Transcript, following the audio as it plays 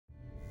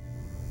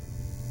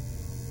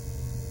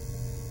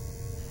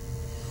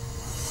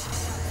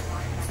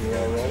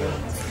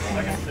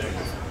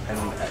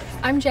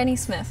I'm Jenny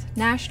Smith,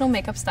 National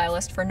Makeup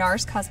Stylist for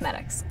Nars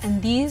Cosmetics,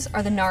 and these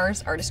are the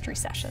Nars Artistry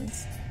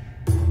Sessions.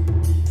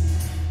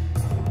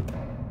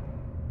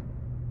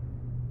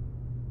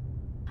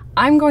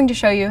 I'm going to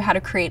show you how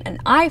to create an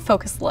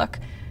eye-focused look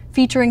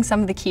featuring some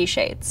of the key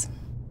shades.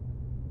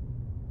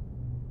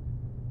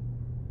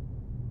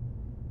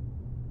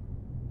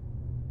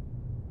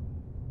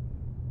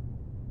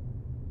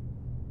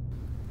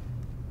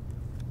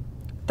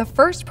 The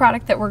first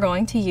product that we're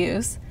going to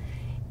use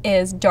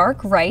is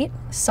Dark Right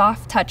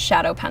Soft Touch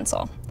Shadow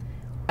Pencil.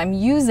 I'm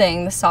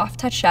using the Soft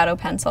Touch Shadow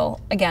Pencil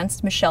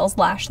against Michelle's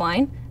lash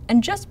line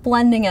and just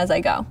blending as I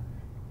go.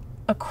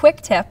 A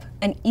quick tip,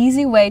 an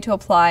easy way to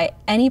apply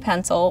any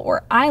pencil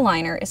or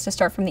eyeliner is to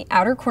start from the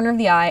outer corner of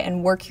the eye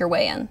and work your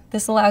way in.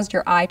 This allows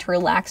your eye to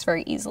relax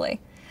very easily.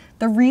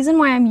 The reason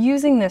why I'm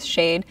using this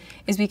shade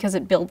is because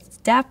it builds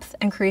depth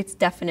and creates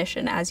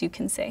definition, as you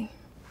can see.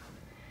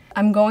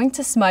 I'm going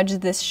to smudge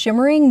this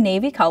shimmering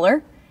navy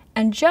color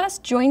and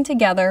just join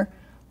together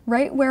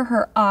right where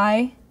her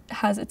eye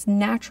has its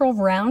natural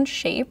round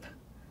shape.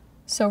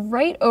 So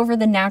right over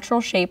the natural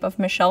shape of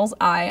Michelle's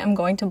eye, I'm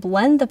going to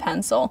blend the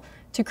pencil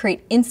to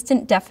create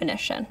instant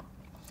definition.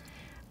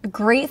 The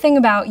great thing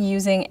about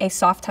using a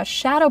soft touch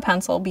shadow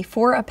pencil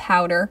before a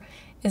powder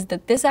is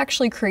that this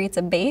actually creates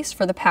a base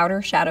for the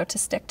powder shadow to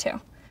stick to.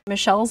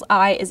 Michelle's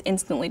eye is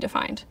instantly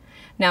defined.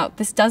 Now,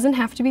 this doesn't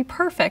have to be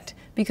perfect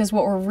because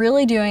what we're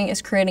really doing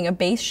is creating a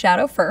base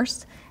shadow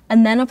first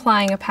and then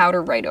applying a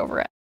powder right over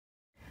it.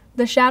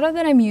 The shadow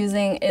that I'm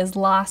using is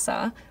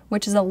Lassa,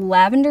 which is a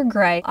lavender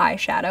gray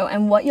eyeshadow,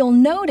 and what you'll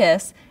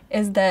notice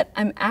is that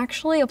I'm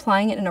actually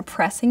applying it in a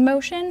pressing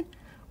motion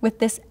with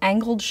this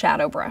angled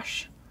shadow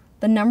brush.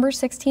 The number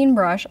 16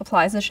 brush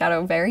applies the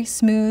shadow very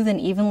smooth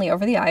and evenly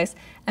over the eyes,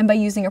 and by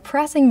using a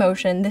pressing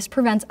motion, this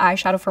prevents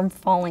eyeshadow from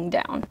falling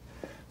down.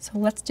 So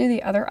let's do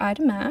the other eye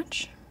to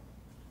match.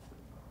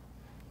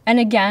 And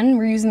again,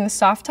 we're using the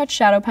soft touch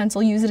shadow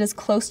pencil. Use it as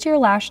close to your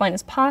lash line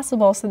as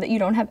possible so that you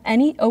don't have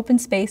any open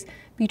space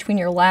between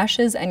your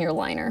lashes and your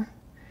liner.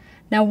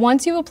 Now,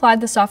 once you've applied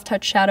the soft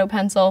touch shadow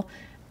pencil,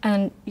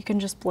 and you can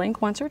just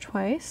blink once or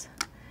twice,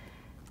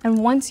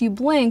 and once you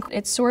blink,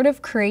 it sort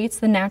of creates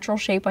the natural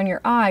shape on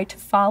your eye to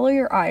follow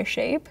your eye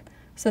shape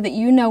so that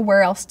you know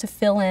where else to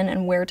fill in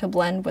and where to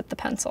blend with the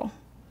pencil.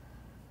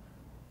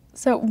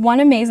 So one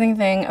amazing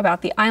thing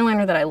about the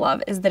eyeliner that I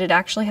love is that it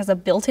actually has a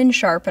built-in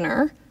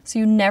sharpener, so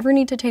you never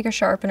need to take a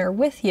sharpener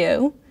with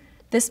you.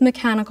 This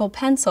mechanical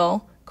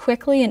pencil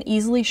quickly and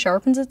easily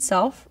sharpens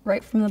itself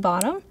right from the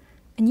bottom,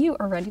 and you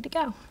are ready to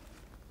go.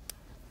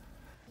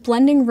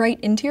 Blending right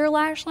into your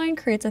lash line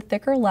creates a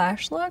thicker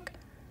lash look,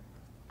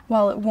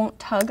 while it won't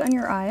tug on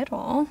your eye at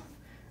all.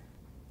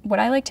 What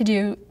I like to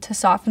do to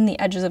soften the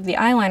edges of the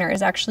eyeliner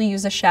is actually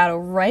use a shadow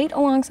right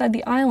alongside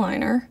the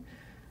eyeliner,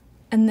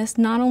 and this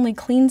not only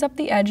cleans up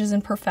the edges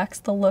and perfects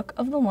the look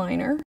of the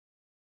liner,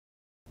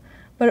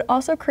 but it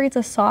also creates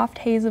a soft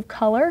haze of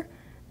color,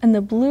 and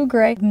the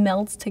blue-gray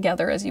melds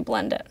together as you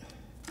blend it.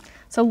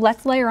 So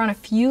let's layer on a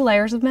few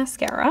layers of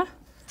mascara.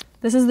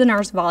 This is the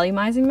Nars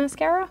Volumizing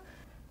Mascara,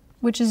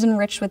 which is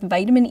enriched with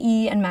vitamin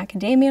E and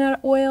macadamia nut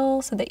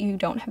oil so that you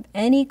don't have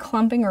any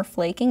clumping or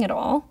flaking at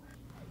all.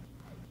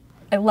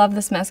 I love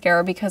this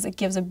mascara because it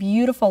gives a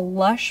beautiful,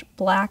 lush,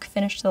 black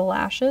finish to the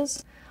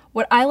lashes.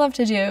 What I love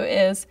to do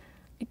is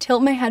I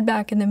tilt my head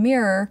back in the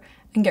mirror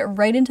and get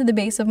right into the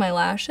base of my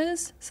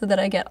lashes so that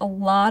I get a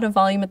lot of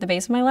volume at the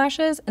base of my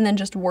lashes and then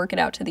just work it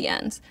out to the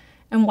ends.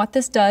 And what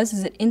this does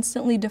is it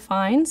instantly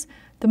defines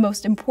the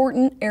most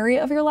important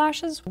area of your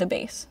lashes, the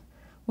base.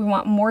 We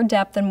want more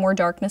depth and more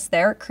darkness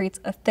there. It creates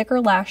a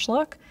thicker lash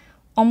look,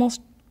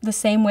 almost the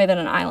same way that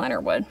an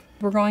eyeliner would.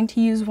 We're going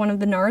to use one of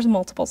the Nars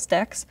multiple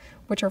sticks,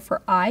 which are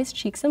for eyes,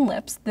 cheeks, and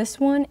lips. This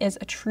one is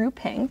a true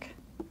pink.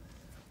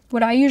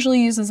 What I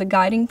usually use as a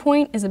guiding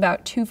point is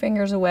about 2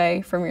 fingers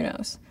away from your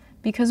nose.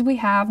 Because we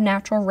have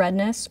natural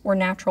redness or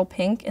natural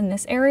pink in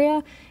this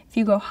area, if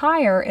you go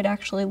higher, it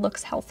actually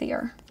looks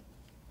healthier.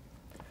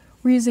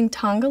 We're using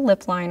Tonga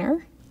lip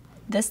liner.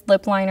 This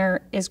lip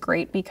liner is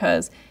great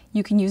because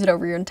you can use it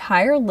over your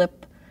entire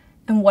lip,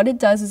 and what it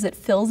does is it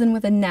fills in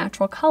with a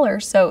natural color,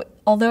 so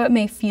although it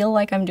may feel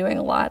like I'm doing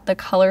a lot, the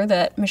color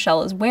that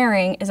Michelle is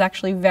wearing is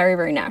actually very,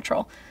 very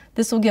natural.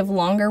 This will give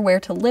longer wear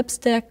to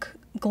lipstick,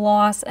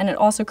 gloss, and it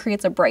also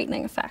creates a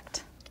brightening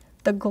effect.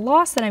 The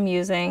gloss that I'm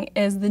using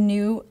is the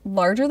new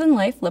Larger Than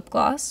Life lip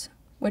gloss,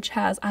 which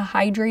has a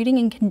hydrating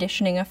and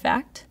conditioning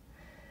effect.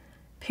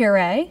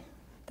 Puree,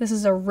 this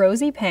is a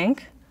rosy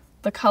pink.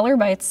 The color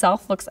by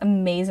itself looks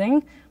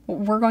amazing.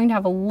 We're going to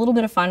have a little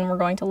bit of fun. We're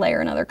going to layer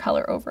another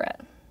color over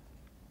it.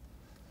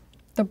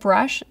 The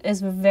brush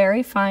is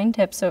very fine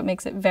tip, so it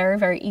makes it very,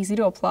 very easy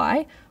to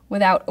apply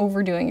without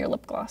overdoing your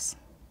lip gloss.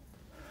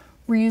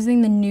 We're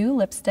using the new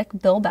lipstick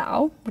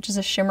Bilbao, which is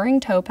a shimmering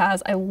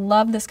topaz. I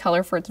love this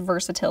color for its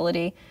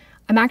versatility.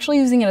 I'm actually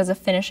using it as a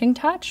finishing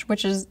touch,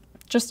 which is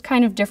just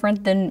kind of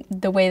different than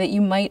the way that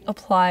you might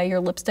apply your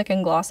lipstick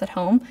and gloss at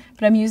home,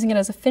 but I'm using it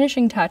as a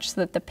finishing touch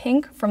so that the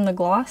pink from the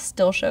gloss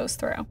still shows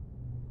through.